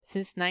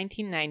Since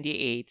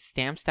 1998,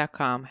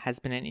 Stamps.com has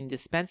been an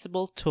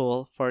indispensable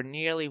tool for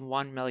nearly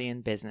 1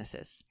 million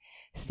businesses.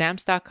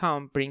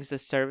 Stamps.com brings the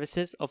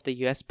services of the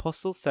U.S.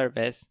 Postal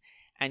Service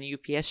and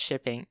UPS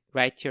shipping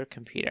right to your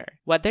computer.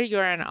 Whether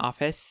you're in an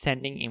office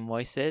sending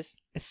invoices,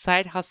 a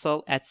side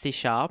hustle Etsy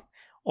shop,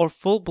 or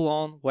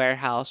full-blown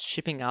warehouse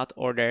shipping out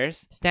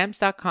orders,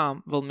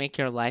 Stamps.com will make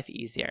your life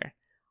easier.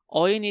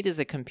 All you need is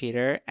a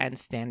computer and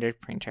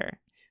standard printer.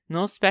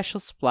 No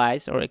special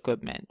supplies or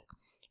equipment.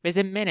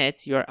 Within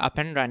minutes, you're up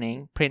and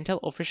running. Print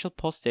out official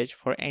postage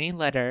for any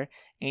letter,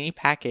 any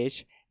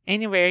package,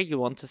 anywhere you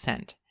want to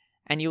send.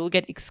 And you will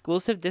get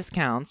exclusive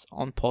discounts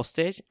on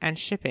postage and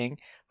shipping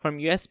from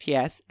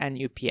USPS and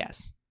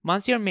UPS.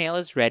 Once your mail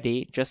is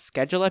ready, just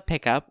schedule a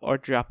pickup or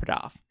drop it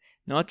off.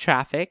 No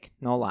traffic,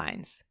 no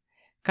lines.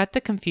 Cut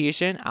the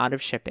confusion out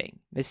of shipping.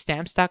 With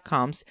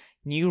Stamps.com's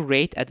new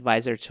Rate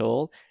Advisor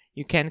tool,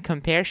 you can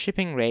compare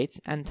shipping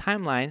rates and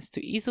timelines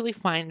to easily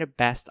find the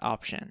best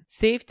option.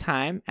 Save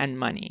time and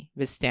money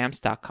with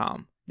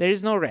Stamps.com. There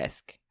is no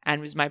risk.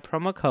 And with my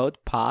promo code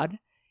POD,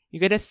 you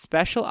get a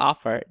special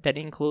offer that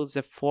includes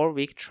a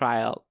 4-week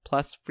trial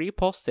plus free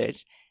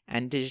postage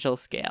and digital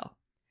scale.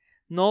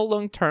 No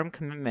long-term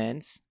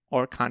commitments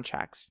or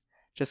contracts.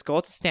 Just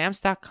go to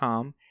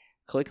Stamps.com,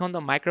 click on the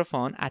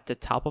microphone at the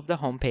top of the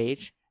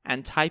homepage,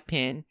 and type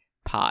in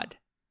POD.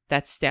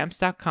 That's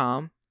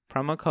Stamps.com,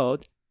 promo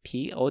code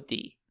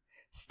POD.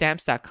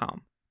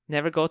 Stamps.com.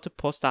 Never go to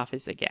post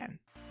office again.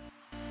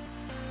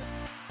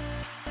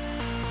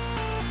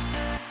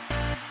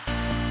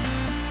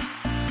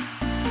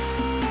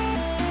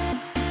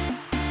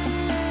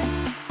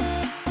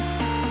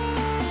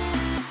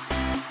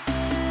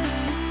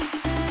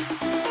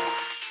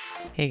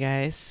 Hey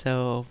guys,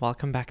 so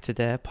welcome back to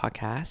the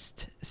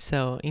podcast.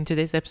 So in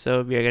today's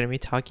episode, we are going to be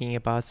talking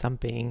about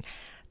something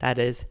that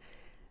is,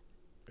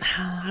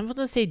 I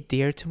wouldn't say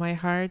dear to my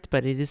heart,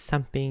 but it is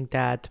something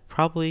that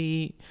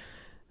probably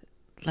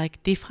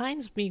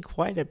defines me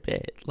quite a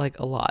bit,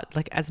 a lot,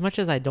 as much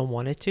as I don't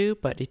want it to,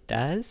 but it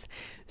does.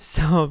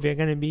 So we're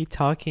going to be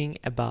talking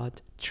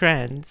about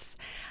trends,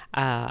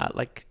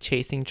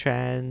 chasing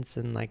trends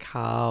and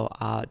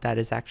how that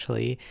is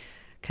actually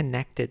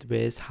connected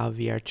with how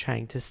we are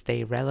trying to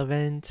stay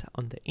relevant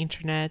on the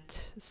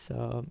internet.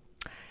 So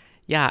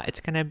yeah,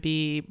 it's gonna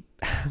be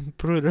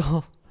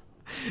brutal,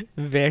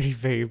 very,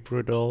 very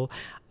brutal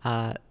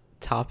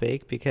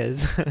topic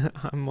because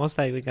I'm most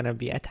likely gonna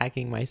be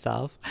attacking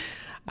myself.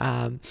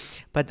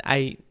 But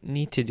I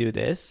need to do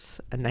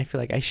this, and I feel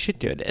like I should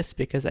do this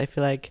because I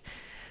feel like,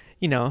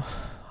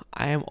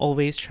 I am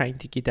always trying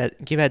to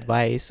give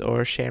advice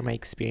or share my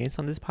experience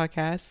on this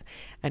podcast,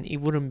 and it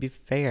wouldn't be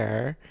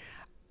fair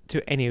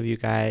to any of you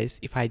guys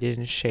if I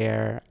didn't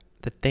share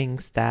the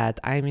things that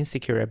I'm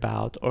insecure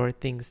about or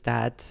things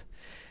that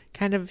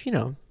kind of,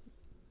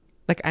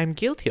 I'm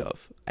guilty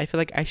of. I feel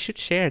like I should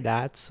share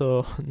that.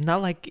 So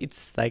not like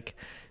it's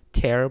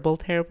terrible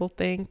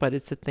thing, but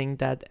it's a thing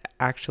that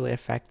actually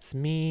affects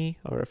me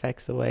or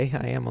affects the way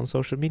I am on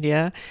social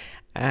media.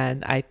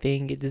 And I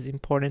think it is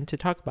important to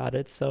talk about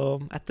it.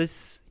 So at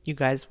least you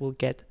guys will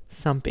get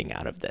something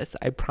out of this,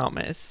 I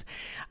promise.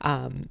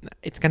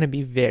 It's going to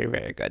be very,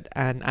 very good.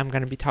 And I'm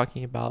going to be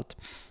talking about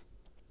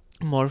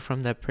more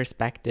from the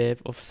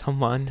perspective of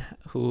someone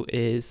who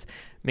is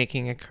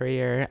making a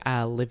career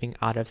living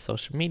out of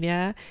social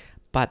media,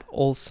 but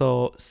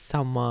also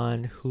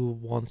someone who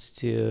wants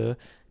to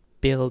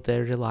build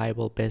a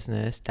reliable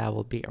business that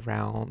will be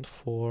around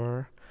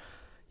for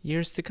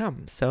years to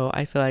come. So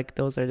I feel like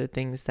those are the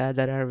things that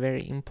are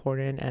very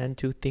important, and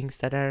two things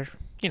that are,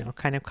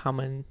 kind of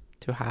common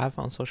to have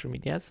on social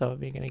media. So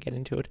we're going to get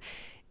into it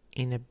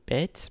in a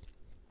bit.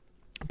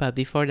 But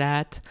before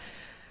that,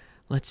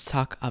 let's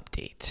talk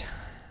update.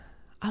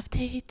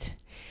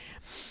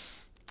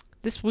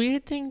 This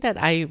weird thing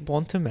that I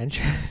want to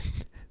mention,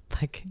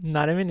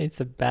 not even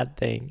it's a bad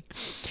thing.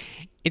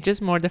 It's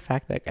just more the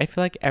fact that I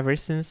feel like ever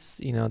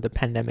since, the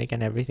pandemic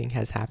and everything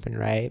has happened,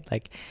 right?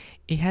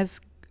 It has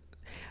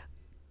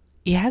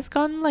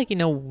gone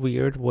in a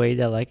weird way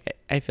that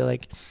I feel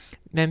like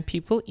when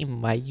people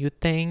invite you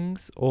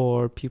things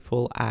or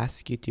people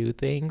ask you to do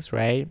things,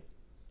 right?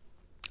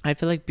 I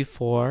feel like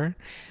before,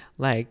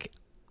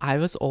 I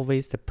was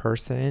always the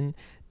person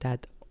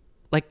that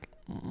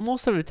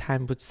most of the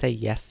time would say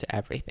yes to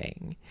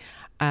everything.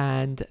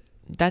 And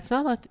that's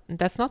not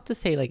to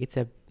say it's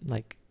a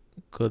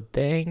good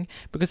thing,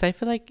 because I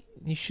feel like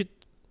you should,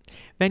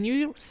 when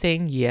you're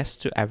saying yes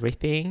to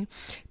everything,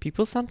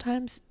 people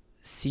sometimes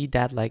see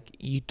that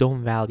you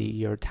don't value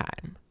your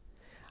time.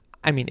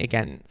 I mean,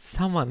 again,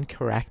 someone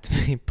correct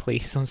me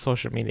please on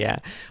social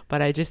media,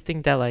 but I just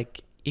think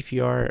that if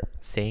you're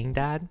saying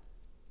that,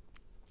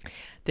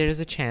 there is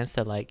a chance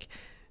that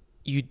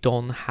you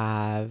don't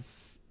have,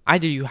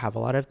 either you have a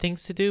lot of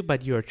things to do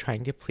but you're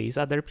trying to please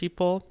other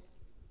people.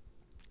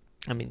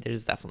 I mean,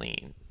 there's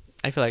definitely,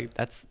 I feel like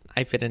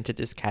I fit into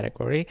this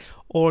category,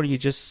 or you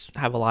just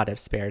have a lot of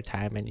spare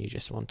time and you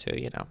just want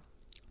to,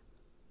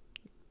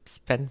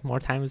 spend more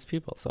time with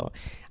people. So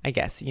I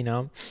guess,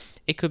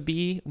 it could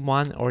be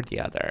one or the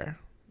other.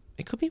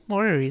 it could be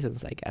more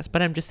reasons, I guess,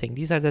 but I'm just saying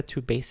these are the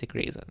two basic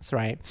reasons,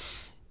 right?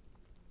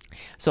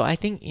 So I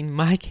think in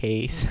my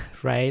case,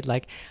 right,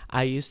 like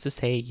I used to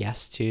say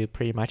yes to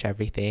pretty much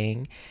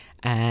everything,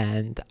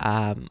 and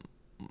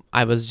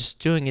I was just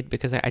doing it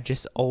because I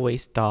just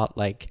always thought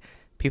like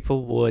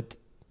people would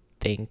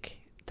think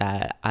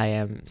that I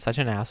am such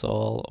an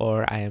asshole,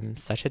 or I am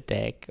such a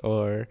dick,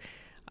 or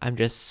I'm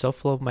just so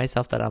full of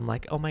myself that I'm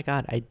like, oh my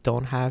God, I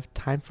don't have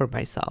time for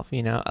myself,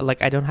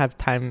 like I don't have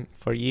time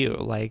for you,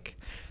 like,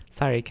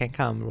 sorry, I can't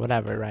come, or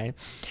whatever, right?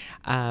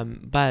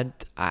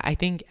 But I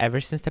think ever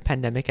since the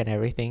pandemic and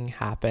everything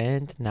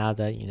happened, now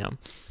that,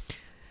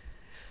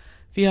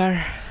 we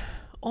are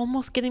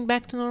almost getting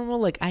back to normal,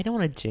 like, I don't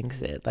want to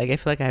jinx it. Like, I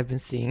feel like I've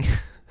been seeing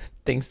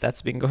things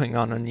that's been going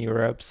on in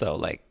Europe, so,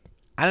 like,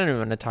 I don't even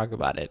want to talk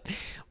about it.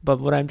 But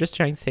what I'm just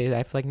trying to say is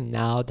I feel like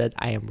now that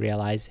I am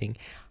realizing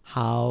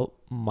how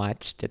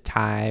much the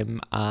time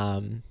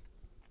I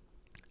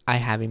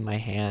have in my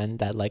hand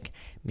that like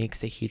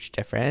makes a huge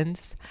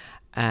difference.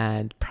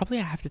 And probably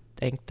I have to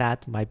thank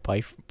that my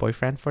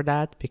boyfriend for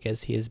that,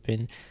 because he has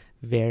been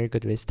very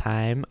good with his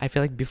time. I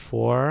feel like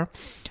before,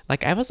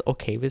 like I was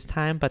okay with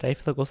time, but I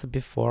feel like also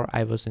before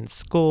I was in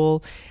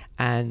school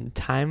and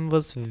time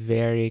was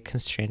very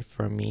constrained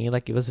for me.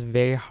 Like it was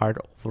very hard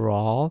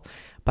overall,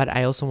 but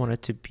I also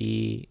wanted to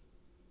be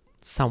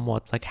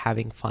somewhat like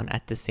having fun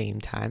at the same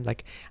time.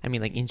 Like, I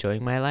mean, like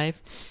enjoying my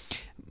life,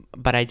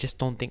 but I just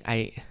don't think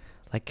I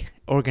like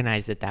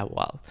organized it that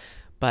well.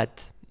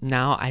 But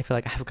now I feel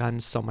like I've gotten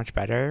so much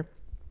better.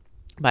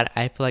 But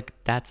I feel like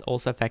that's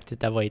also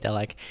affected the way that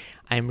like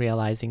I'm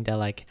realizing that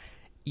like,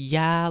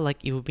 yeah, like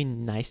it would be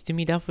nice to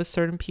meet up with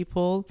certain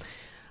people,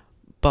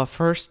 but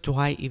first, do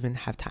I even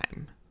have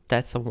time?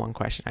 That's the one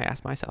question I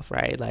ask myself,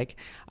 right? Like,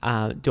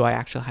 do I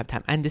actually have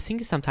time? And the thing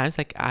is, sometimes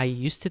like I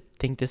used to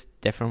think this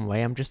different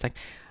way. I'm just like,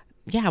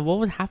 yeah, what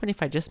would happen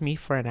if I just meet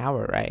for an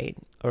hour, right?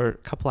 Or a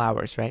couple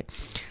hours, right?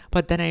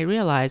 But then I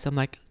realized I'm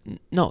like,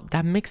 no,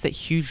 that makes a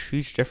huge,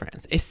 huge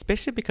difference,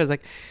 especially because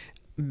like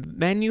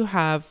when you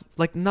have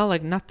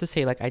not to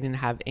say like I didn't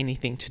have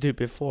anything to do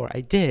before,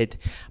 I did,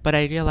 but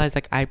I realized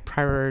like I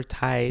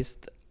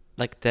prioritized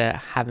like the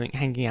having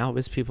hanging out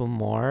with people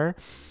more,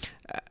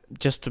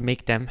 just to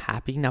make them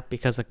happy, not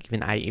because like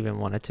even I even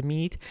wanted to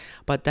meet,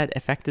 but that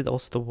affected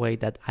also the way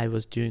that I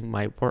was doing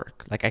my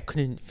work. Like I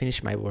couldn't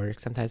finish my work.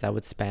 Sometimes I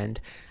would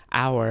spend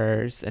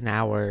hours and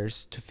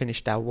hours to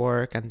finish that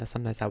work, and then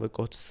sometimes I would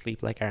go to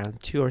sleep like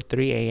around 2 or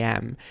 3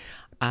 a.m.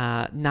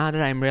 Now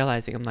that I'm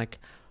realizing, I'm like,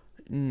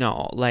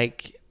 no,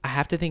 like I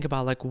have to think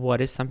about like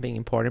what is something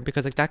important,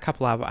 because like that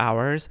couple of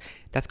hours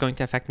that's going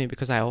to affect me,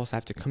 because I also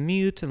have to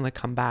commute and like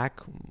come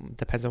back,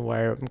 depends on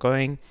where I'm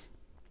going.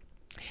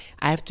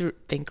 I have to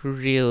think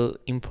real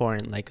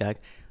important, like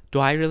do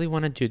I really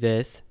want to do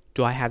this?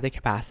 Do I have the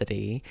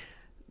capacity?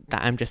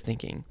 That I'm just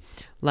thinking.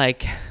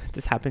 Like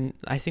this happened,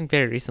 I think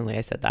very recently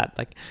I said that,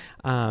 like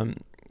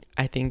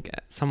I think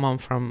someone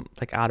from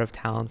like out of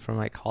town from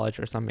like college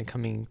or something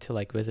coming to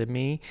like visit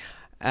me.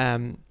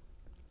 Um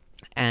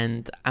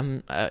and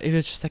it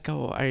was just like,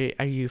 oh,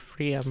 are you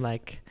free? I'm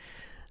like,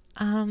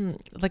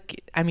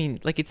 I mean,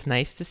 like it's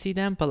nice to see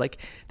them, but like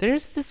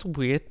there's this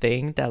weird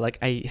thing that like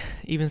I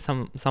even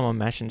someone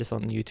mentioned this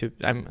on YouTube,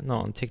 I'm no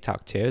on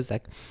TikTok too. It's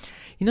like,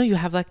 you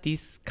have like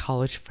these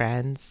college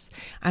friends.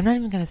 I'm not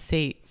even gonna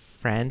say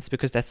friends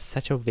because that's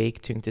such a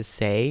vague thing to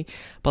say,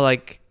 but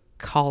like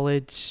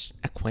college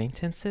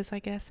acquaintances, I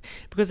guess,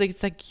 because like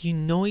it's like you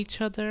know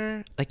each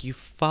other, like you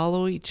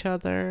follow each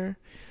other,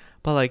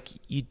 but like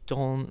you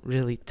don't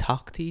really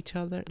talk to each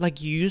other.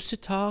 Like you used to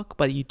talk,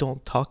 but you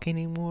don't talk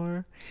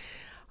anymore.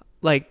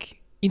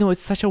 Like,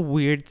 it's such a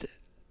weird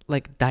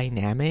like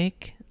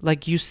dynamic.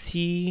 Like you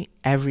see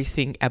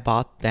everything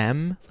about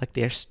them, like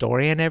their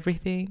story and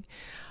everything,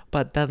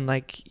 but then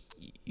like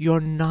you're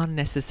not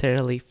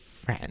necessarily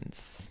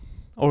friends,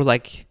 or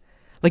like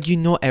you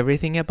know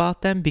everything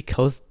about them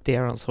because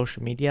they're on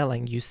social media,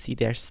 like you see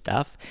their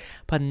stuff,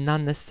 but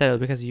not necessarily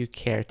because you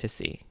care to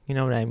see. You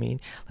know what I mean?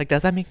 Like,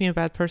 does that make me a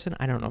bad person?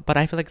 I don't know, but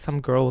I feel like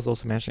some girl was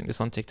also mentioning this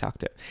on TikTok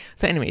too.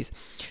 So anyways,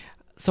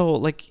 so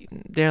like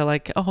they're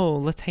like, oh,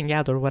 let's hang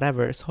out or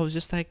whatever. So I was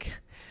just like,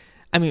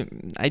 I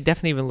mean, I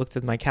definitely even looked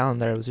at my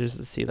calendar. I was just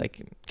to see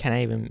like, can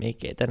I even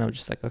make it? And I was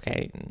just like,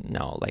 okay,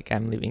 no, like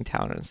I'm leaving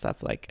town and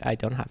stuff. Like I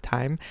don't have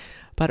time.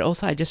 But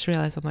also I just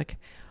realized I'm like,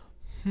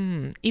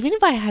 even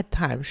if I had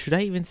time, should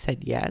I even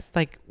said yes?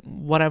 Like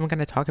what I'm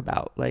gonna talk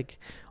about, like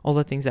all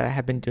the things that I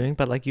have been doing,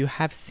 but like you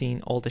have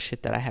seen all the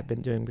shit that I have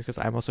been doing because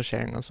I'm also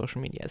sharing on social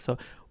media. So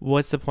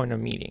what's the point of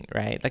meeting,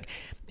 right? Like,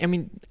 I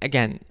mean,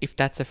 again, if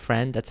that's a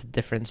friend, that's a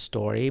different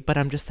story. But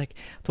I'm just like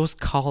those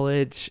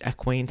college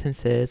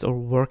acquaintances or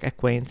work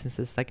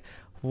acquaintances, like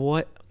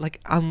what, like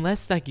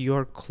unless like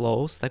you're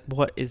close, like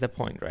what is the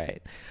point,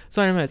 right?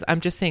 So anyways, I'm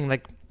just saying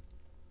like,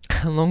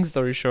 long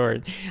story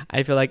short,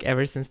 I feel like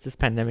ever since this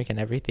pandemic and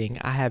everything,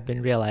 I have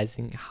been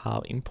realizing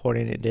how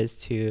important it is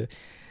to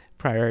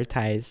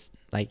prioritize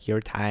like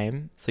your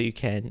time, so you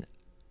can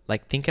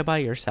like think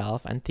about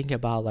yourself and think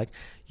about like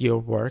your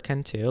work.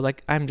 And too,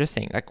 like I'm just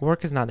saying, like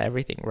work is not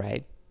everything,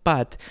 right?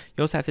 But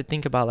you also have to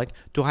think about, like,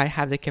 do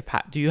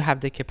you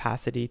have the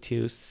capacity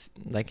to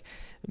like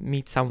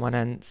meet someone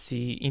and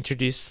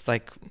introduce,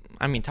 like,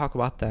 I mean, talk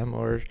about them,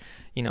 or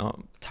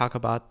talk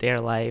about their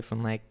life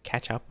and like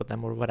catch up with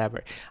them or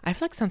whatever. I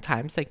feel like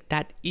sometimes like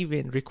that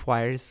even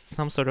requires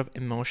some sort of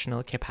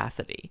emotional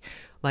capacity.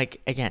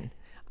 Like, again,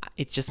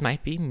 it just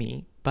might be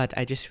me, but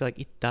I just feel like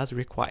it does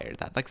require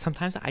that. Like,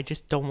 sometimes I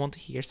just don't want to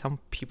hear some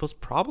people's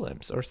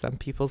problems or some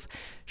people's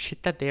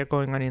shit that they're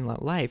going on in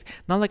life.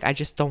 Not like I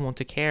just don't want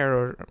to care,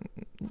 or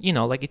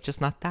like, it's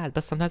just not that.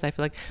 But sometimes I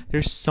feel like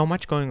there's so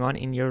much going on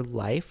in your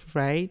life,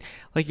 right?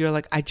 Like, you're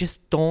like, I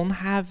just don't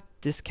have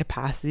this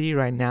capacity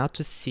right now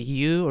to see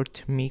you or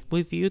to meet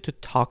with you, to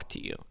talk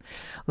to you.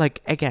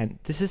 Like, again,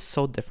 this is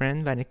so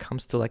different when it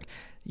comes to like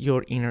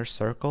your inner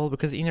circle,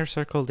 because inner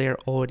circle, they're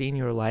already in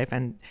your life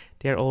and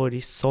they're already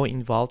so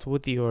involved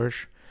with your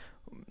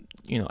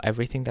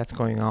everything that's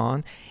going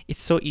on.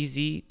 It's so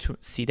easy to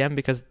see them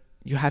because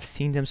you have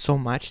seen them so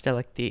much that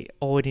like they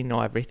already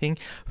know everything,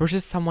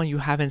 versus someone you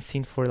haven't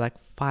seen for like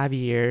 5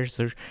 years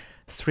or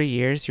 3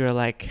 years. You're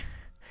like,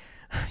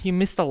 you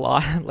missed a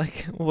lot.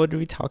 Like, what do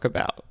we talk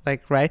about?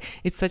 Like, right?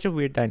 It's such a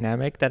weird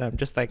dynamic that I'm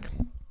just like,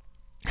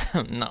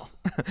 no.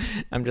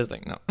 I'm just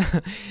like, no.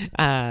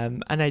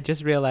 And I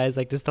just realized,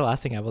 like, this is the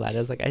last thing I will add,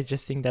 is like, I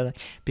just think that, like,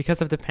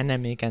 because of the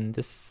pandemic, and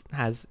this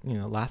has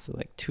lasted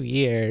like 2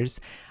 years,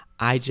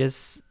 I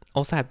just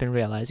also have been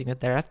realizing that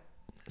there are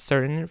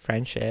certain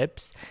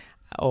friendships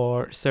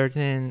or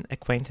certain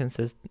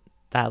acquaintances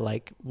that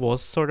like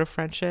was sort of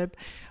friendship.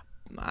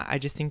 I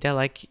just think that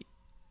like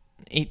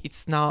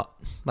it's not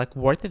like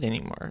worth it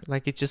anymore.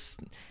 Like,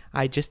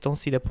 I just don't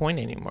see the point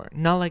anymore.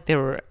 Not like there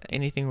were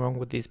anything wrong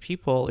with these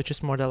people. It's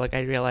just more that like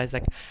I realized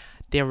like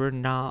they were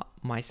not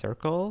my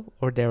circle,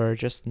 or they were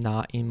just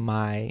not in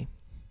my,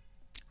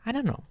 I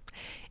don't know,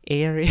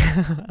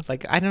 area.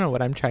 Like, I don't know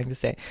what I'm trying to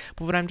say,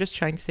 but what I'm just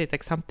trying to say is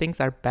like some things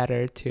are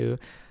better to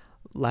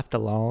left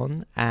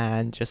alone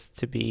and just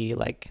to be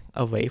like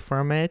away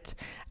from it.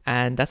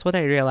 And that's what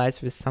I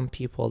realized with some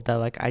people, that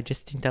like I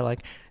just think that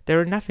like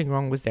there is nothing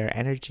wrong with their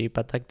energy,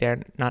 but like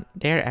their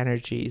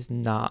energy is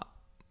not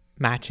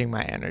matching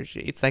my energy.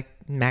 It's like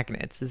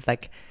magnets. It's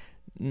like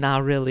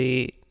not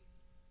really,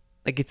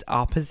 like, it's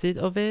opposite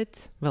of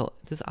it. Well,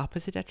 does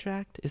opposite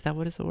attract? Is that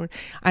what is the word?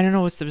 I don't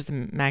know what's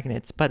the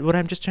magnets, but what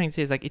I'm just trying to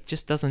say is like it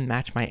just doesn't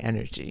match my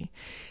energy.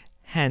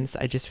 Hence,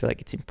 I just feel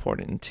like it's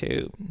important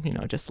to,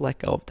 just let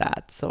go of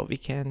that, so we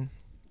can,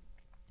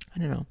 I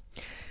don't know,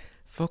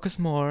 focus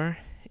more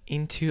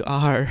into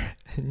our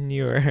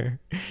newer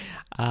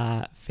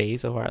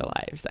phase of our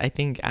lives. I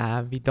think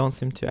we don't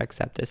seem to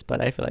accept this,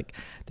 but I feel like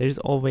there's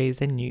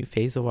always a new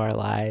phase of our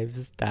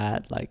lives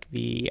that like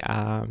we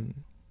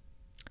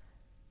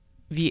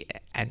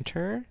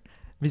enter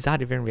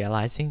without even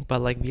realizing,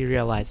 but like we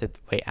realize it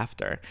way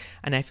after.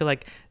 And I feel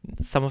like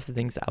some of the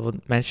things I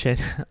would mention,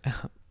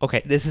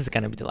 okay, this is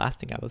gonna be the last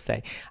thing I will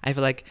say. I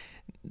feel like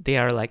they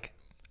are like,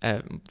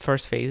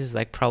 first phase is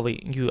like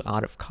probably you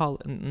out of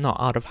college, not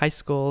out of high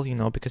school,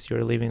 because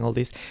you're leaving all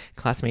these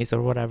classmates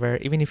or whatever,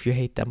 even if you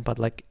hate them, but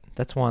like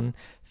that's one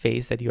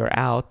phase that you're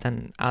out.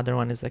 And other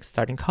one is like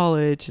starting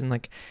college and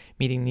like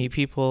meeting new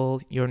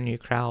people, your new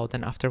crowd.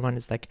 And after one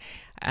is like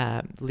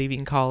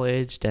leaving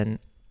college, then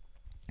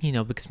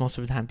because most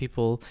of the time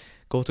people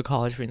go to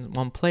college in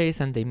one place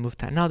and they move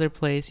to another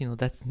place,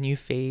 that's new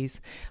phase.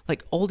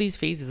 Like all these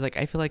phases, like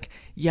I feel like,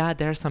 yeah,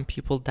 there are some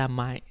people that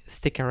might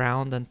stick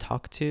around and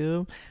talk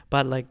to,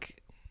 but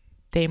like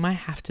they might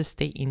have to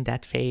stay in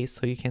that phase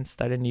so you can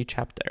start a new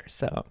chapter.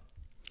 So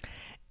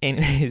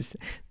anyways,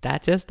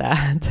 that.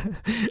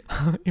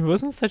 It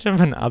wasn't such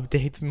of an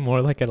update,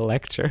 more like a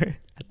lecture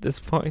at this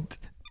point.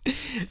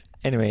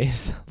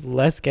 Anyways,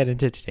 let's get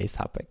into today's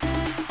topic.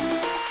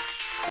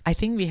 I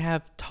think we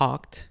have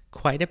talked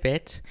quite a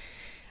bit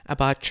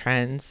about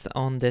trends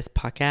on this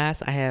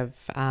podcast. I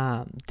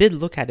have did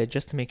look at it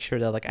just to make sure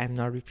that like I'm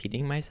not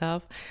repeating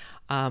myself.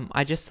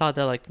 I just saw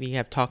that like we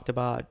have talked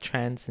about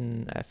trends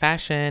in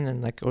fashion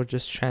and like, or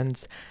just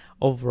trends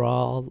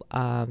overall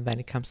when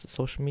it comes to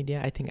social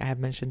media. I think I have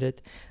mentioned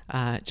it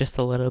just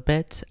a little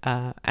bit,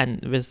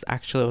 and was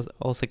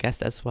also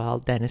guest as well,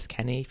 Dennis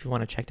Kenny. If you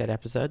want to check that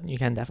episode, you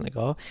can definitely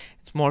go.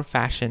 It's more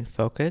fashion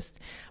focused,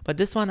 but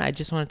this one I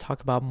just want to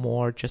talk about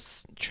more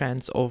just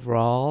trends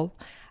overall,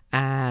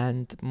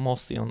 and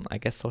mostly on, I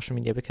guess, social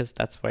media, because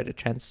that's where the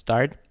trends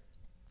start.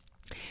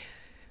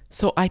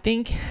 So I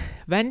think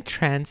when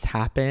trends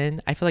happen,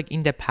 I feel like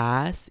in the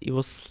past it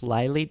was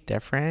slightly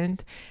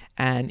different,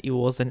 and it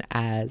wasn't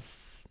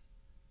as,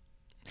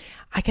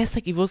 I guess,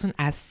 like it wasn't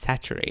as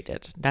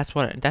saturated. That's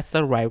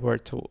the right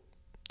word to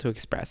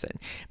express it.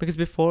 Because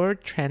before,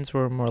 trends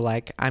were more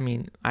like, I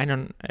mean, I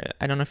don't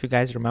know if you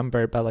guys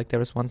remember, but like there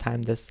was one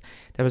time there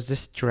was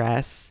this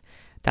dress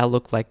that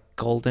looked like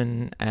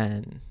golden,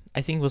 and I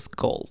think it was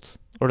gold,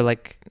 or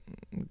like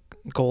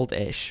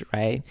goldish,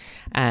 right?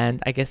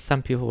 And I guess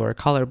some people were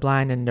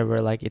colorblind and they were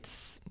like,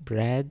 it's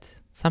red,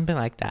 something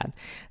like that.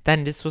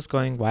 Then this was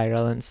going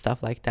viral and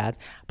stuff like that.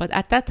 But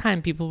at that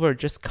time, people were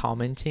just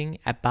commenting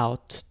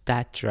about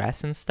that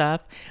dress and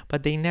stuff,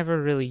 but they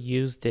never really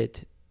used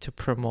it to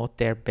promote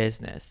their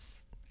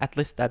business. At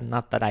least that,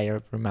 not that I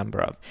remember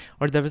of.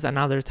 Or there was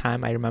another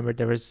time I remember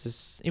there was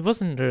this, it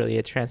wasn't really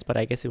a trend, but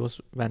I guess it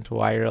went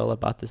viral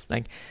about this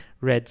like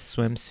red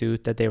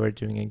swimsuit that they were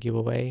doing a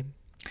giveaway.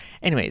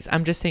 Anyways,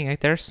 I'm just saying, like,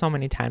 there are so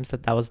many times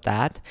that was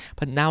that,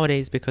 but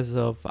nowadays because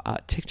of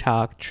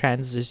TikTok,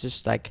 trends is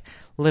just like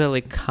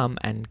literally come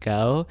and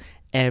go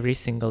every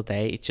single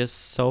day. It's just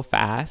so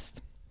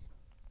fast.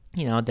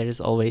 There's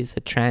always a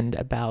trend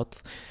about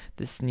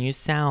this new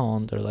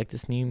sound or like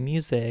this new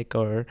music,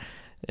 or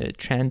a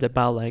trend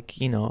about like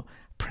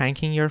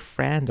pranking your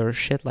friend or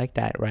shit like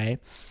that, right?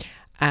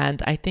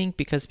 And I think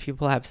because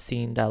people have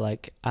seen that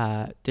like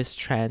these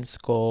trends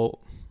go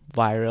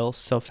viral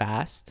so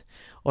fast,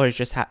 or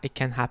it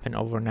can happen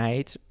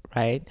overnight,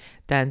 right?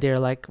 Then they're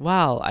like,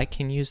 wow, I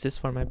can use this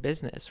for my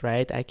business,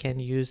 right? I can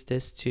use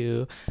this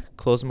to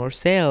close more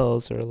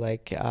sales, or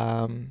like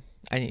I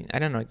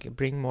don't know,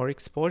 bring more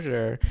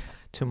exposure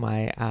to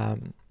my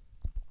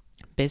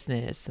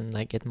business and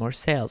like get more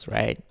sales,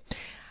 right?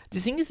 The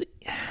thing is,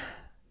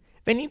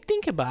 when you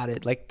think about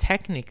it, like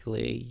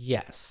technically,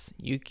 yes,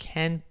 you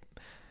can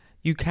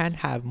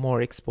have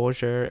more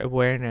exposure,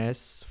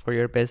 awareness for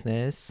your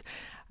business,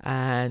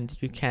 and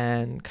you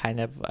can kind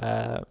of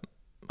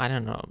I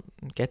don't know,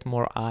 get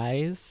more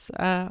eyes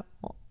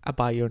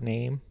about your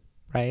name,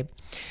 right?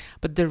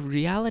 But the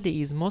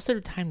reality is, most of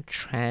the time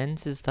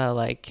trends is that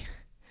like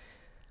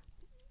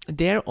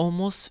they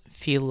almost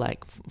feel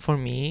like, for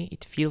me,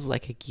 it feels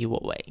like a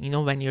giveaway.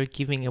 When you're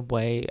giving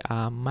away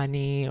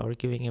money, or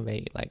giving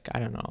away like, I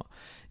don't know,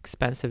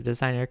 expensive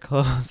designer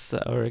clothes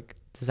or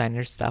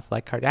designer stuff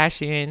like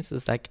Kardashians,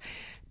 it's like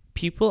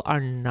people are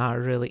not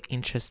really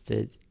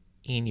interested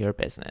in your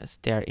business.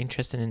 They are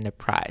interested in the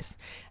price.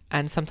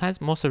 And sometimes,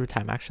 most of the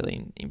time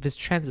actually, with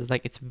trends, is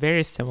like it's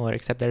very similar,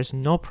 except there's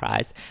no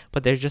price,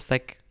 but they're just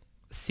like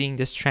seeing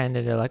this trend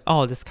and they're like,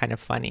 oh, this is kind of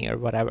funny or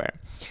whatever.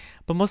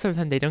 But most of the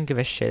time, they don't give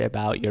a shit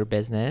about your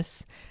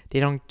business. They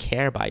don't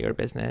care about your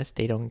business.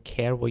 They don't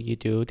care what you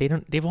do.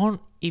 They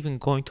won't even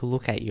going to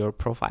look at your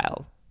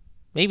profile.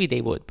 Maybe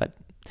they would, but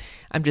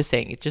I'm just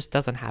saying, it just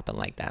doesn't happen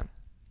like that.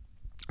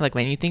 Like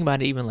when you think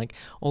about it, even like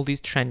all these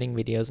trending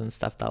videos and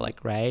stuff that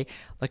like, right?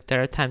 Like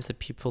there are times that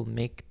people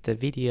make the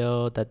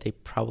video that they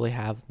probably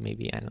have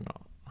maybe, I don't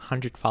know,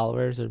 100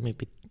 followers or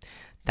maybe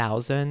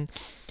 1,000.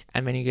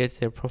 And when you get to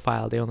their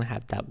profile, they only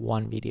have that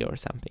one video or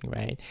something,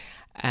 right?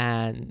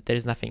 And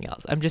there's nothing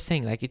else. I'm just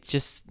saying, like, it's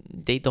just,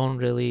 they don't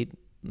really,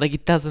 like,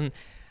 it doesn't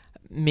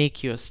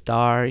make you a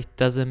star. It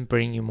doesn't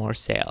bring you more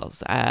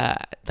sales.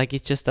 Like,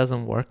 it just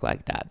doesn't work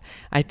like that.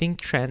 I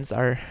think trends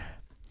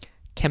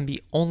can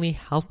be only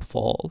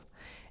helpful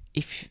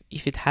if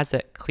it has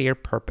a clear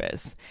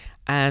purpose.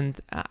 And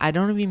I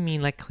don't even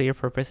mean like clear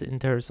purpose in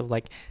terms of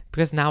like,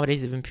 because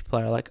nowadays even people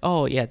are like,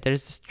 oh yeah,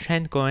 there's this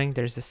trend going,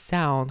 there's a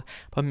sound,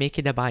 but make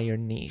it about your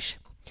niche.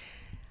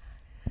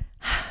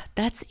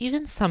 That's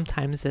even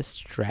sometimes a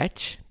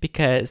stretch,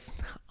 because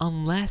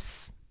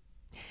unless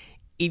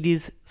it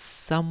is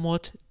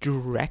somewhat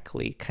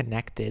directly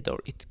connected, or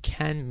it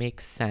can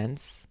make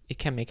sense, it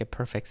can make a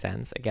perfect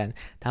sense, again,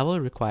 that will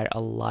require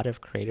a lot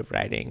of creative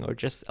writing or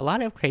just a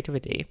lot of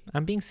creativity.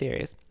 I'm being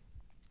serious.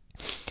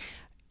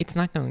 It's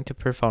not going to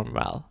perform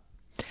well.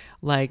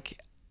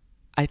 Like,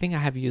 I think I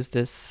have used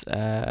this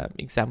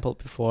example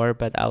before,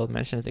 but I will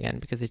mention it again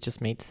because it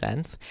just made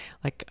sense.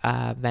 Like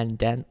when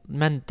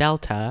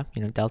Delta,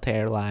 Delta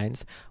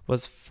Airlines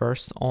was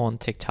first on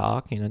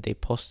TikTok, they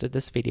posted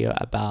this video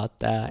about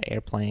the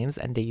airplanes,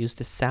 and they used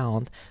the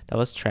sound that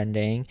was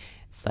trending.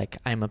 It's like,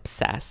 I'm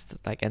obsessed,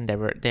 like, and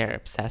they're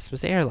obsessed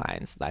with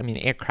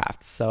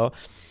aircraft. So,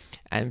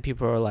 and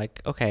people were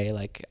like, okay,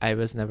 like, I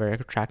was never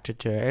attracted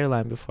to an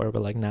airline before,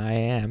 but like now I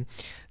am,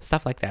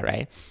 stuff like that,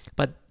 right?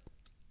 But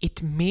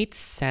it made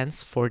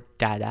sense for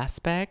that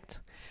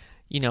aspect,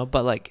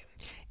 but like,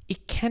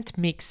 it can't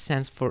make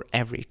sense for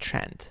every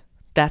trend.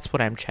 That's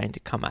what I'm trying to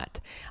come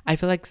at. I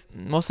feel like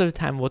most of the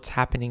time what's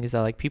happening is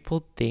that like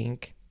people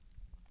think,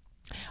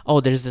 oh,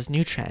 there's this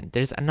new trend,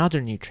 there's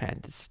another new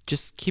trend. It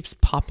just keeps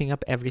popping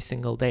up every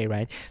single day,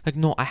 right? Like,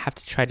 no, I have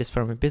to try this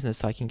for my business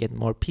so I can get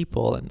more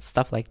people and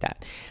stuff like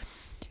that.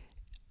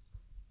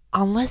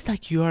 Unless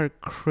like you are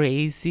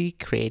crazy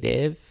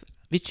creative,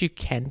 which you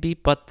can be,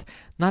 but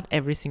not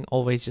everything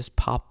always just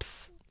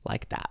pops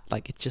like that.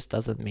 Like, it just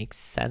doesn't make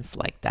sense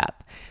like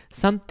that.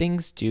 Some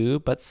things do,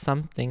 but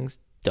some things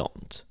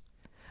don't.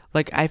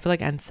 Like, I feel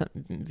like,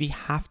 we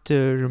have to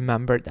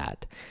remember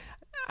that.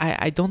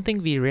 I don't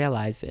think we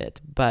realize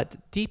it,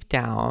 but deep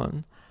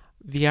down,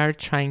 we are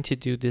trying to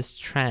do these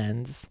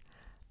trends.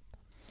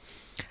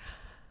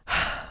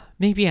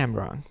 Maybe I'm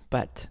wrong,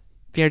 but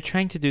we are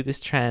trying to do these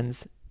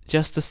trends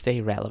just to stay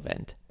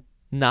relevant.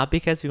 Not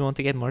because we want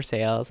to get more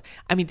sales.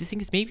 I mean, the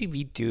thing is, maybe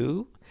we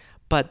do,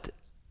 but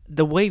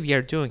the way we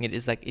are doing it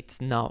is like,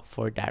 it's not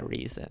for that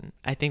reason.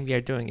 I think we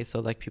are doing it so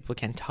like people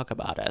can talk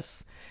about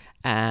us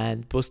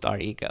and boost our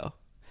ego.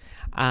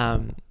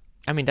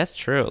 I mean, that's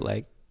true.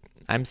 Like,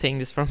 I'm saying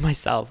this for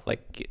myself.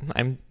 Like,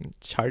 I'm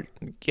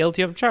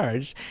guilty of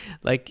charge.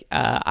 Like,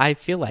 I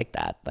feel like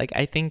that. Like,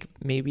 I think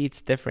maybe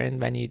it's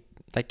different when you,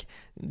 like,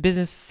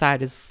 business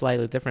side is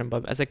slightly different,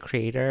 but as a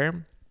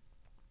creator,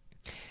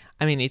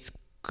 I mean, it's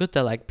good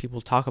that, like, people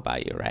talk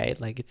about you, right?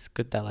 Like, it's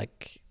good that,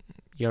 like,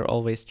 you're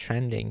always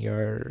trending,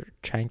 you're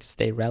trying to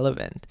stay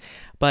relevant.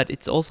 But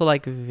it's also,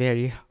 like,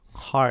 very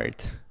hard,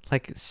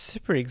 like,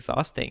 super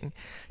exhausting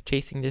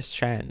chasing these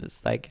trends.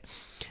 Like,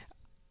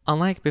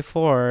 unlike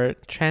before,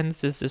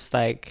 trends is just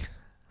like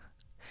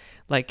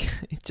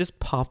it just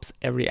pops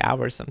every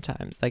hour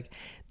sometimes. Like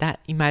that,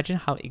 imagine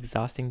how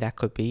exhausting that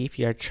could be if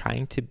you're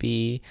trying to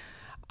be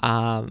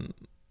um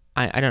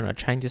I don't know,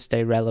 trying to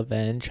stay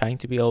relevant, trying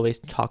to be always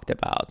talked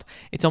about.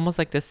 It's almost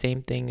like the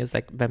same thing as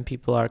like when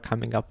people are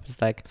coming up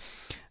with like,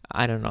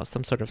 I don't know,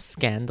 some sort of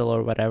scandal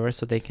or whatever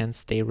so they can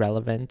stay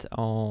relevant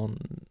on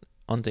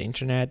the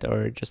internet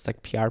or just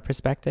like PR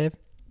perspective.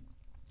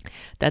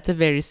 That's a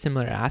very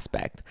similar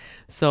aspect.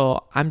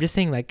 So I'm just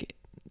saying, like,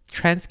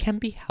 trends can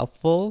be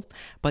helpful,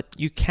 but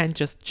you can't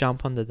just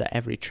jump onto the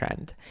every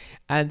trend.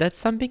 And that's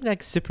something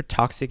like super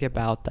toxic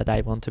about that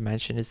I want to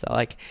mention is that,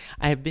 like,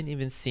 I have been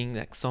even seeing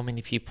like so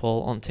many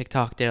people on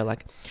TikTok, they're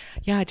like,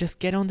 yeah, just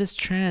get on this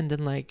trend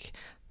and like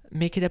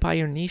make it about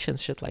your niche and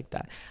shit like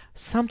that.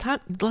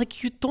 Sometimes,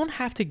 like, you don't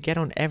have to get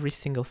on every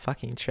single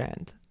fucking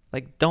trend.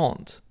 Like,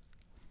 don't.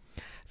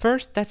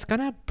 First, that's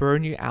gonna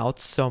burn you out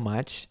so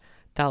much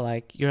that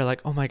like you're like,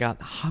 oh my god,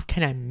 how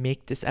can I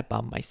make this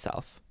about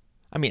myself?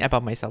 I mean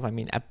about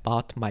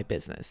my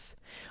business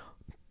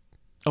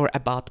or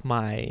about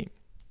my,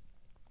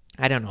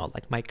 I don't know,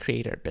 like my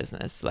creator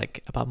business,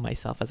 like about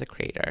myself as a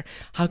creator.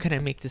 How can I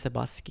make this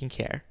about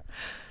skincare?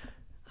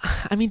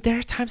 I mean, there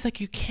are times like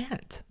you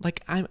can't.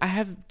 Like I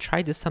have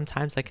tried this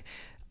sometimes. Like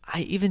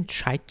I even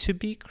tried to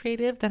be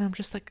creative, then I'm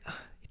just like,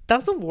 it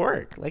doesn't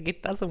work. Like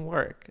it doesn't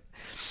work.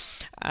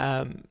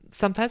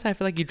 Sometimes I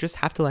feel like you just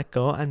have to let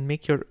go and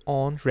make your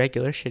own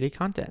regular shitty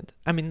content.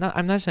 I mean,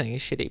 I'm not saying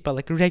it's shitty, but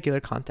like regular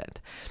content.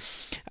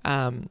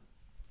 Um,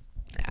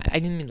 I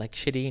didn't mean like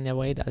shitty in a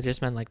way. That I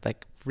just meant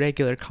like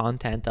regular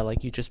content that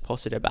like you just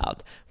posted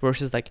about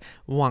versus like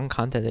one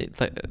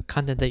content like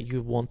content that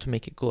you want to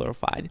make it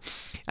glorified.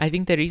 I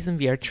think the reason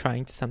we are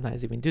trying to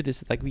sometimes even do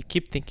this is like we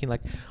keep thinking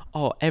like,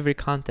 oh, every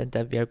content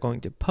that we are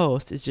going to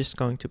post is just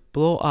going to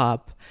blow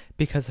up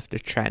because of the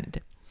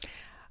trend.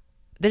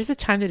 There's a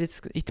chance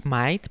that it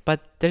might,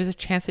 but there's a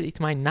chance that it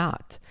might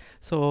not.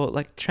 So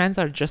like trends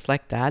are just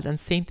like that, and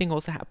same thing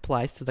also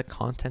applies to the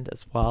content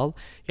as well.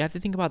 You have to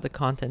think about the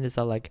content is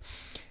that like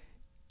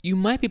you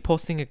might be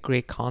posting a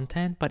great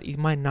content, but it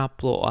might not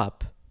blow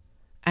up,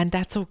 and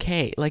that's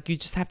okay. Like you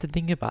just have to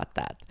think about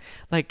that.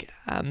 Like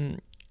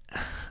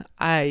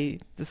I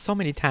there's so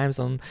many times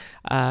on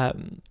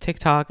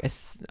TikTok,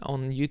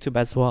 on YouTube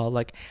as well.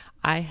 Like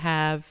I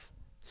have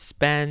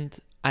spent,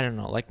 I don't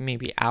know, like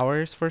maybe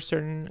hours for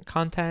certain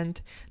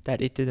content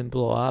that it didn't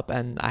blow up,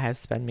 and I have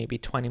spent maybe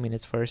 20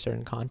 minutes for a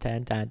certain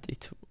content that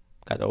it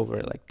got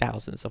over like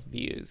thousands of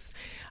views.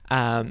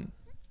 Um,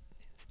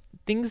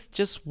 Things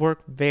just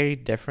work very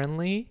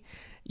differently.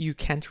 You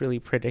can't really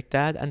predict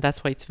that, and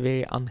that's why it's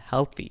very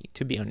unhealthy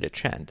to be on the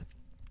trend.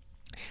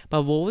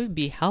 But what would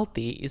be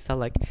healthy is that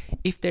like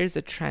if there's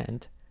a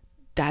trend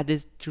that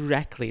is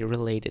directly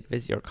related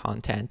with your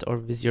content or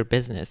with your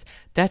business,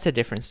 that's a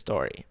different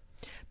story.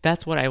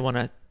 That's what I want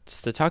us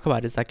to talk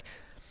about is like,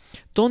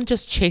 don't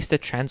just chase the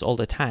trends all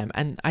the time.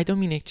 And I don't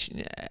mean it,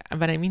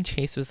 when I mean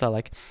chase is that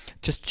like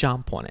just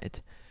jump on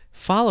it.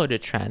 Follow the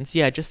trends,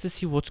 yeah, just to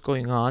see what's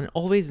going on.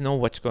 Always know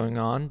what's going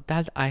on.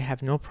 That I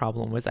have no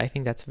problem with. I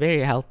think that's very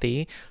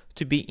healthy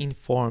to be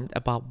informed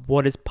about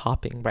what is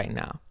popping right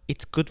now.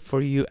 It's good for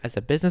you as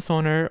a business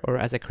owner or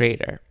as a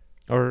creator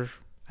or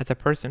as a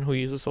person who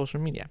uses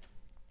social media.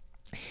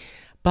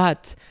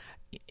 But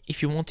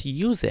if you want to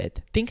use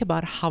it, think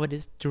about how it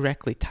is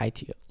directly tied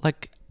to you.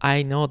 Like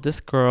I know this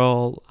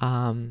girl,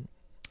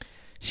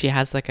 she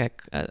has like a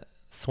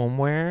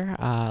swimwear,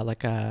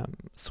 like a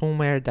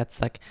swimwear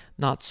that's like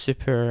not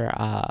super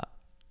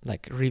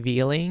like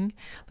revealing,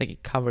 like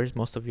it covers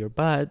most of your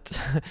butt.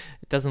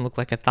 It doesn't look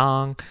like a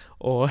thong,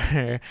 or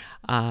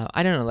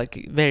I don't know,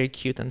 like very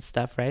cute and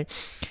stuff, right?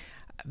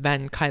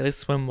 When Kylie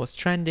Swim was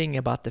trending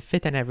about the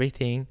fit and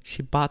everything,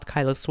 she bought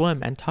Kylie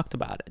Swim and talked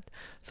about it.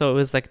 So it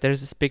was like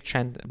there's this big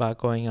trend about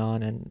going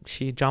on, and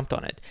she jumped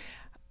on it,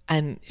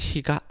 and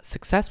she got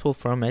successful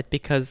from it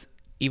because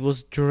it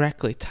was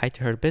directly tied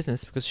to her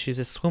business because she's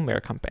a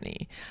swimwear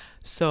company.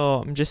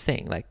 So I'm just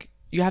saying, like,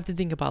 you have to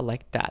think about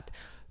like that.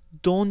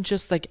 Don't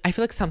just like, I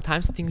feel like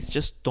sometimes things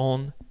just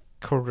don't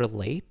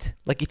correlate.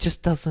 Like it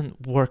just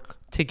doesn't work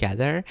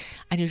together,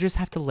 and you just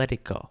have to let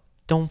it go.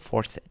 Don't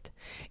force it.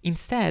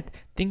 Instead,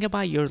 think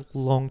about your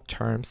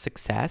long-term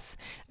success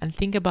and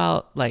think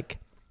about like,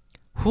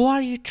 who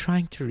are you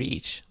trying to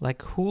reach?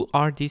 Like, who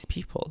are these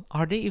people?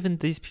 Are they even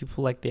these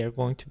people like they are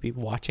going to be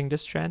watching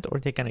this trend, or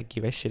they're gonna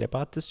give a shit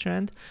about this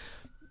trend?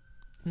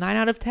 9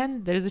 out of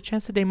 10, there's a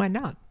chance that they might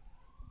not.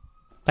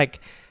 Like,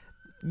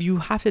 you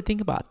have to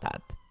think about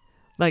that.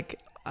 Like,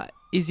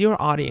 is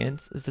your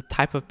audience is the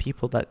type of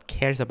people that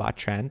cares about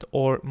trend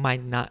or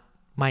might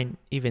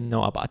even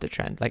know about the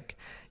trend? Like,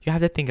 you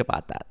have to think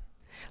about that.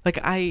 Like,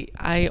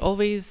 I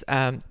always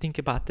think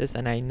about this,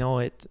 and I know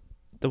it,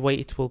 the way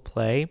it will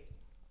play.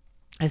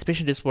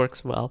 Especially this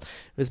works well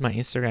with my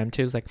Instagram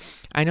too. It's like,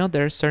 I know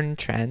there are certain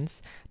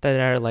trends that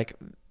are like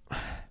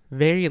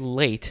very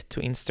late to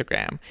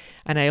Instagram,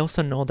 and I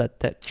also know that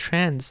the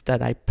trends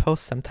that I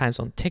post sometimes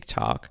on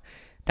TikTok,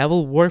 that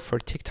will work for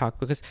TikTok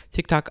because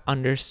TikTok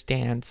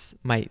understands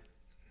my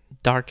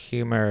dark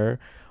humor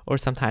or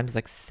sometimes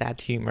like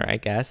sad humor, I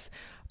guess.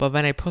 But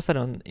when I post it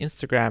on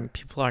Instagram,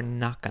 people are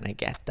not gonna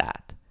get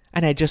that.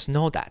 And I just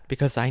know that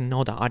because I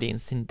know the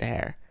audience in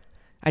there.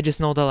 I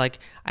just know that like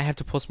I have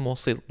to post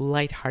mostly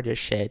lighthearted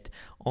shit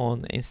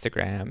on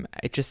Instagram.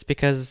 It just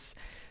because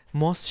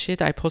most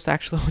shit I post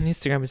actually on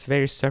Instagram is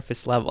very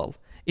surface level.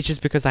 It's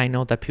just because I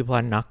know that people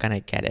are not gonna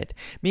get it.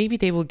 Maybe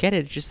they will get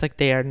it, just like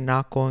they are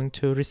not going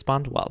to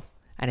respond well.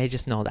 And I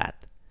just know that.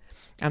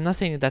 I'm not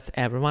saying that that's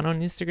everyone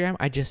on Instagram.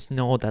 I just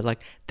know that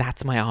like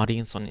that's my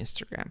audience on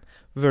Instagram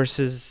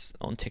versus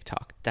on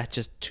TikTok. That's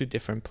just two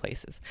different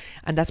places.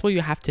 And that's what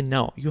you have to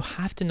know. You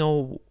have to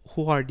know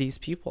who are these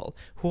people?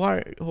 Who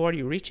are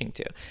you reaching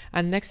to?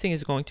 And next thing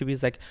is going to be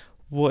is like,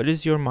 what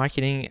is your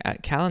marketing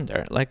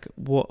calendar? Like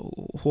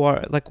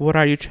what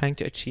are you trying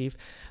to achieve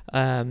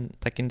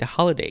like in the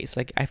holidays?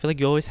 Like I feel like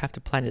you always have to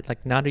plan it.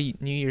 Like now the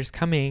New Year's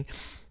coming,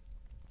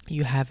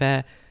 you have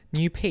a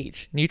new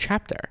page, new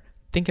chapter.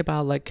 Think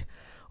about like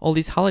all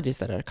these holidays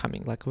that are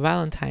coming, like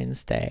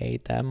Valentine's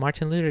Day, the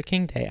Martin Luther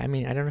King Day. I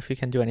mean, I don't know if you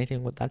can do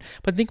anything with that,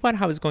 but think about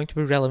how it's going to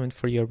be relevant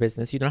for your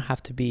business. You don't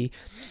have to be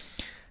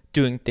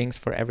doing things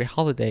for every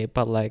holiday,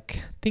 but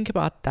like think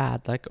about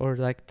that, like, or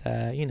like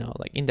the,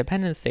 like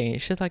Independence Day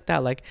and shit like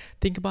that. Like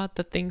think about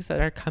the things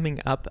that are coming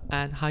up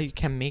and how you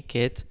can make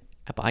it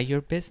about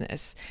your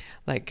business.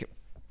 Like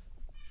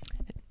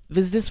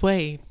with this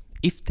way,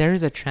 if there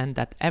is a trend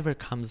that ever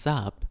comes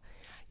up,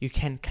 you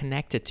can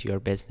connect it to your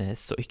business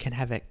so it can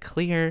have a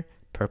clear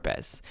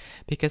purpose.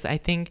 Because I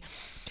think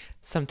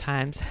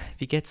sometimes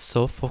we get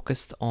so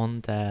focused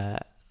on the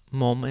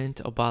moment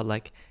about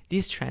like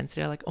these trends.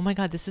 They're like, oh my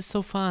god, this is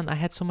so fun, I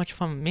had so much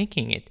fun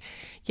making it.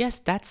 Yes,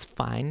 that's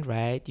fine,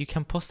 right? You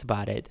can post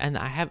about it, and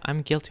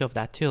I'm guilty of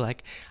that too.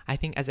 Like I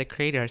think as a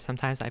creator,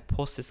 sometimes I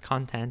post this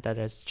content that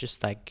is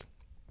just like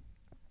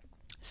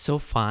so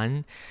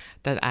fun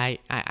that I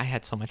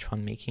had so much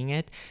fun making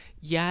it.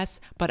 Yes,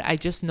 but I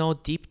just know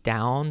deep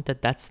down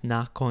that that's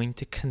not going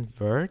to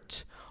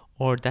convert,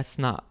 or that's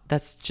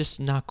just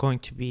not going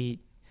to be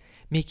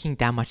making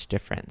that much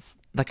difference.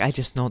 Like I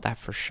just know that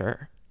for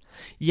sure.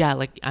 Yeah,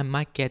 like I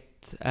might get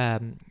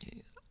a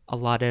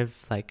lot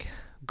of like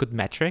good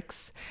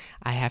metrics.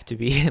 I have to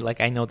be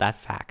like, I know that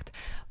fact.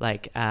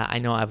 Like I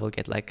know I will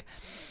get like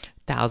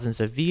thousands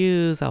of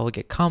views, I will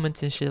get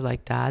comments and shit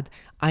like that.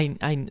 I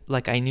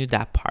knew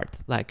that part,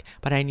 like,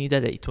 but I knew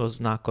that it was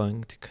not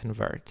going to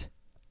convert.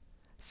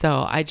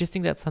 So I just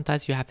think that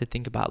sometimes you have to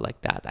think about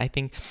like that. I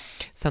think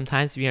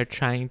sometimes we are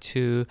trying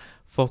to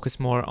focus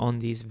more on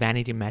these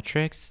vanity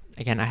metrics.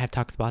 Again, I have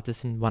talked about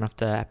this in one of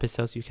the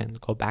episodes, you can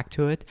go back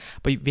to it,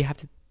 but we have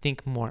to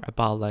think more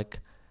about like,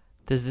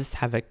 does this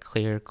have a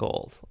clear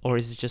goal, or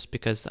is it just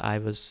because I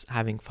was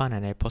having fun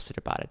and I posted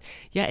about it?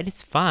 Yeah, it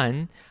is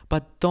fun,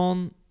 but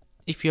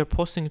if you're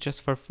posting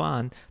just for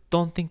fun,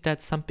 don't think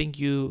that's something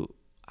you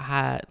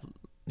had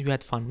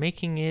fun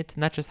making it.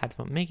 Not just had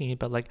fun making it,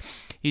 but like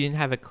you didn't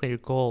have a clear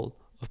goal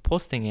of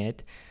posting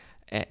it.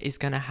 Is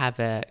gonna have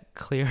a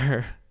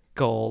clear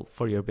goal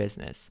for your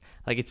business.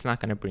 Like it's not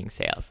gonna bring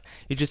sales.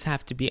 You just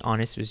have to be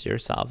honest with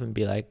yourself and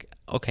be like,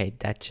 okay,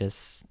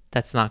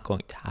 that's not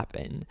going to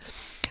happen.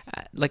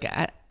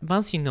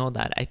 Once you know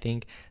that, I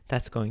think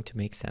that's going to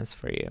make sense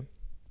for you.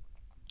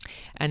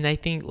 And I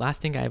think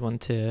last thing I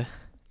want to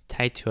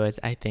tie to it,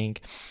 I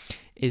think,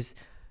 is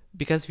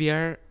because we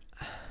are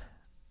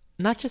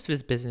not just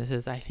with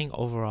businesses, I think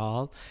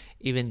overall,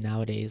 even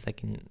nowadays,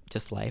 like in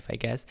just life, I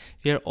guess,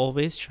 we are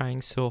always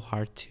trying so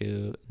hard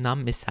to not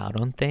miss out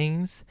on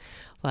things.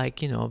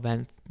 Like,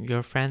 when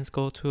your friends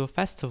go to a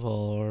festival,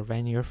 or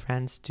when your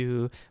friends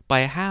do buy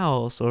a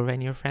house, or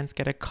when your friends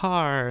get a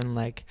car, and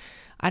like,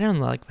 I don't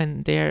know, like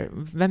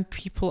when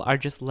people are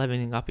just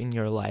leveling up in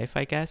your life,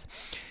 I guess,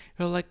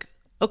 you're like,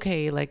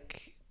 okay,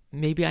 like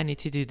maybe I need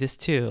to do this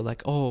too.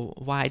 Like, oh,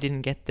 why I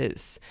didn't get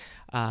this?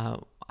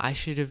 I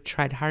should have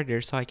tried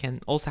harder so I can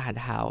also have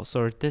a house,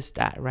 or this,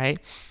 that, right?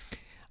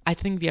 I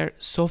think we are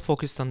so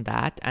focused on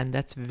that, and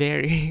that's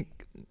very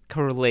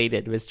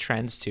correlated with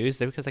trends too. Is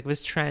that because like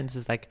with trends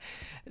is like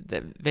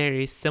the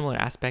very similar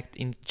aspect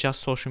in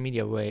just social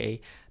media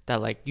way,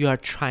 that like you are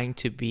trying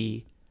to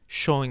be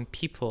showing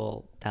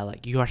people that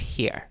like you are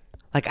here,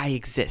 like I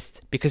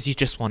exist, because you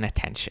just want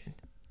attention.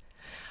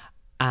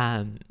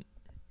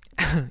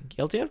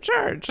 Guilty of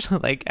charge.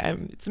 Like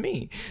it's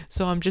me.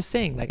 So I'm just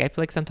saying, like I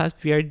feel like sometimes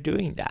we are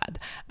doing that,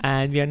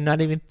 and we are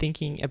not even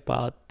thinking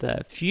about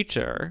the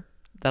future.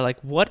 That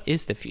like, what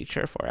is the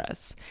future for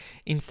us?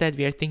 Instead,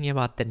 we are thinking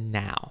about the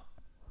now.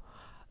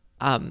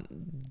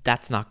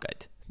 That's not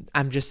good.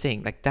 I'm just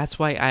saying, like, that's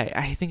why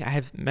I think I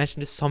have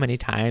mentioned this so many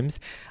times.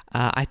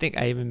 I think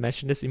I even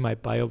mentioned this in my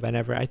bio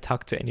whenever I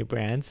talk to any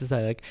brands, is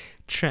that like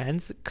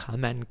trends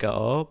come and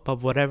go,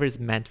 but whatever is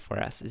meant for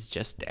us is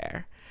just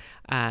there.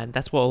 And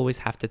that's what I always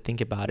have to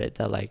think about it,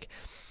 that like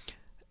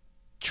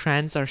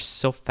trends are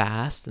so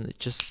fast and it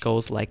just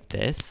goes like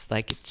this,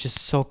 like it's just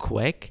so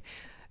quick.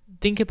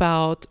 Think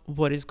about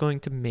what is going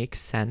to make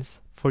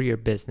sense for your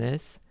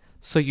business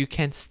so you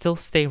can still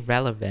stay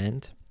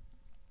relevant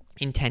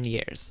in 10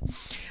 years.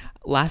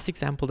 Last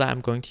example that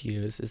I'm going to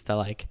use is that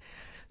like,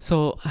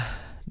 so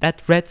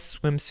that red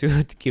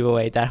swimsuit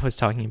giveaway that I was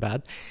talking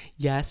about,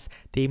 yes,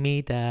 they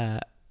made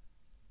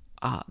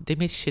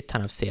shit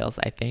ton of sales,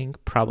 I think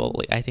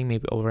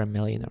maybe over 1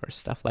 million or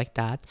stuff like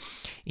that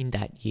in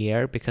that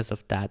year because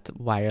of that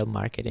viral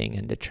marketing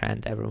and the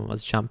trend. Everyone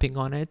was jumping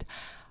on it.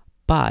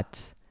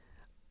 But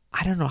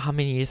I don't know how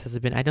many years has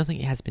it been. I don't think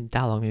it has been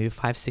that long, maybe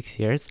 5-6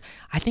 years.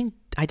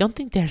 I don't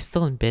think they're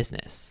still in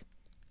business.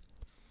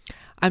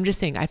 I'm just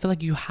saying, I feel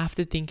like you have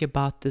to think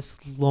about this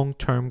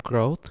long-term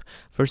growth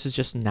versus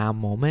just now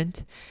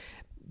moment.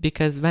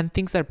 Because when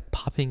things are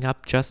popping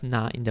up just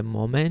now in the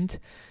moment,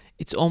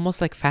 it's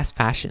almost like fast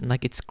fashion.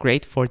 Like, it's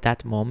great for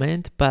that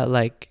moment, but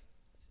like,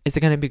 is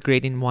it going to be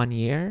great in 1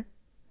 year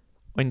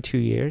or in 2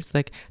 years?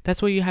 Like,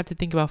 that's what you have to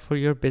think about for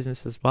your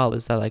business as well,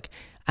 is that like,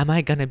 am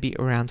I going to be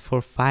around for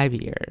 5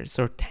 years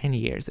or 10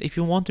 years? If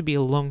you want to be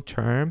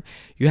long-term,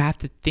 you have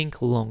to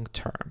think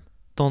long-term.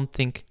 Don't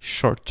think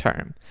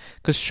short-term,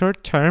 because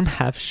short-term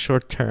have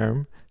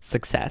short-term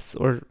success,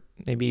 or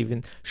maybe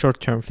even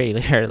short-term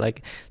failure.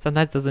 Like,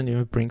 sometimes it doesn't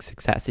even bring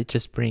success, it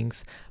just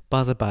brings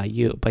buzz about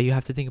you. But you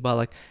have to think about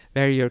like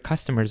where your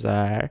customers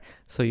are,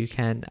 so you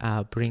can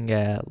bring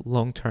a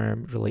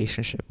long-term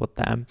relationship with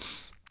them.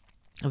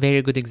 A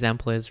very good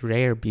example is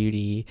Rare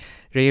Beauty.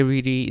 Rare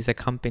Beauty is a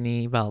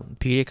company,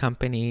 beauty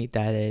company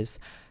that is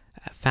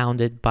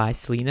founded by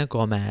Selena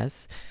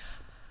Gomez.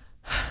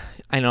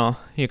 I know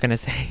you're going to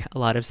say a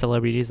lot of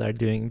celebrities are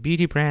doing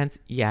beauty brands,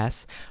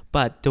 yes,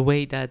 but the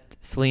way that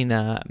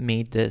Selena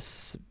made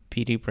this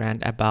beauty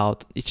brand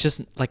about, it's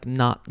just like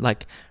not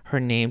like her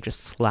name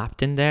just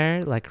slapped in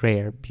there, like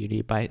Rare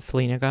Beauty by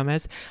Selena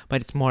Gomez,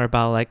 but it's more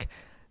about like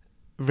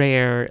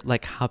rare,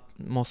 like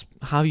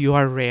how you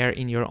are rare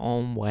in your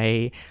own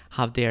way,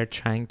 how they are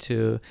trying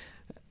to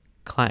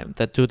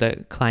do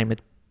the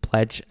climate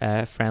pledge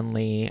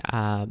friendly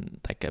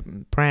like a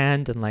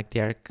brand, and like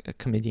they're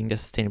committing to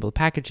sustainable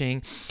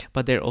packaging,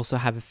 but they also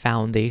have a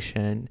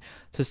foundation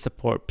to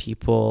support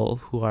people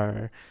who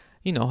are,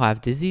 who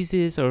have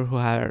diseases or who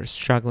are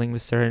struggling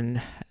with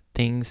certain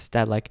things,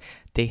 that like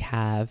they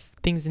have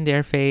things in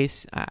their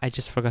face. I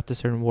just forgot the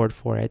certain word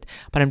for it,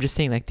 but I'm just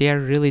saying, like, they are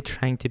really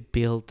trying to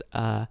build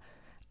a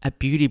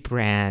beauty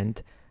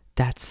brand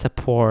that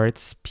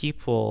supports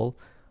people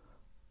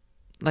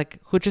like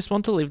who just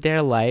want to live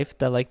their life,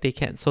 that like they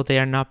can, so they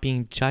are not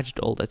being judged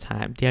all the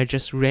time. They are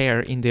just rare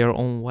in their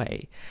own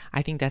way.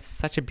 I think that's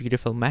such a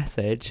beautiful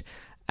message,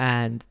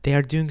 and they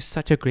are doing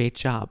such a great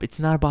job. It's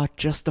not about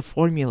just the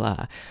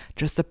formula,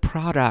 just the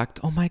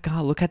product. Oh my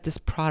god, look at this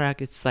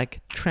product, it's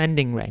like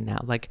trending right now.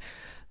 Like,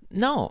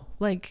 no,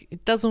 like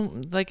it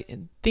doesn't, like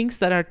things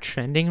that are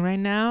trending right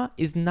now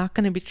is not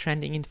going to be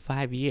trending in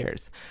 5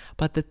 years,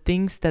 but the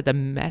things that the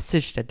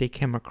message that they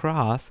came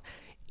across,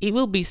 it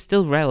will be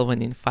still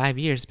relevant in 5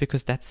 years,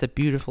 because that's a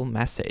beautiful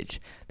message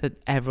that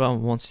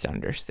everyone wants to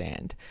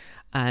understand.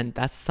 And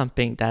that's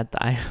something that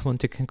I want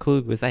to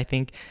conclude with. I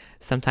think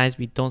sometimes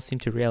we don't seem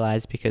to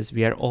realize, because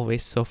we are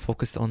always so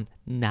focused on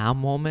now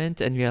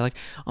moment, and we are like,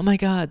 oh my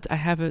god, I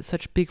have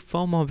such big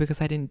FOMO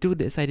because I didn't do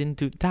this, I didn't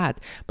do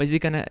that. But is it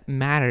gonna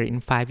matter in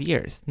 5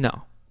 years?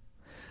 No.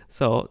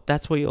 So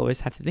that's what you always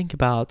have to think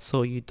about,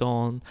 so you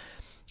don't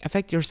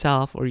affect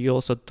yourself, or you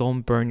also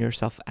don't burn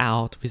yourself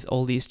out with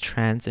all these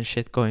trends and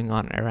shit going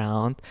on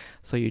around,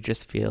 so you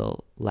just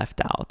feel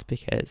left out,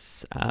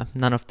 because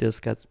none of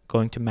this is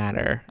going to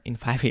matter in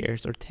 5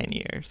 years or 10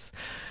 years.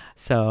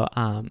 So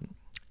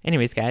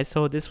anyways, guys,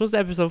 so this was the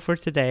episode for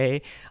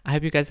today. I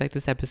hope you guys like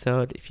this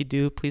episode. If you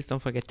do, please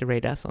don't forget to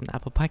rate us on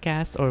Apple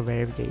Podcasts or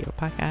wherever you get your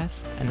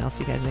podcast, and I'll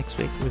see you guys next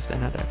week with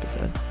another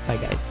episode. Bye,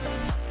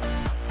 guys.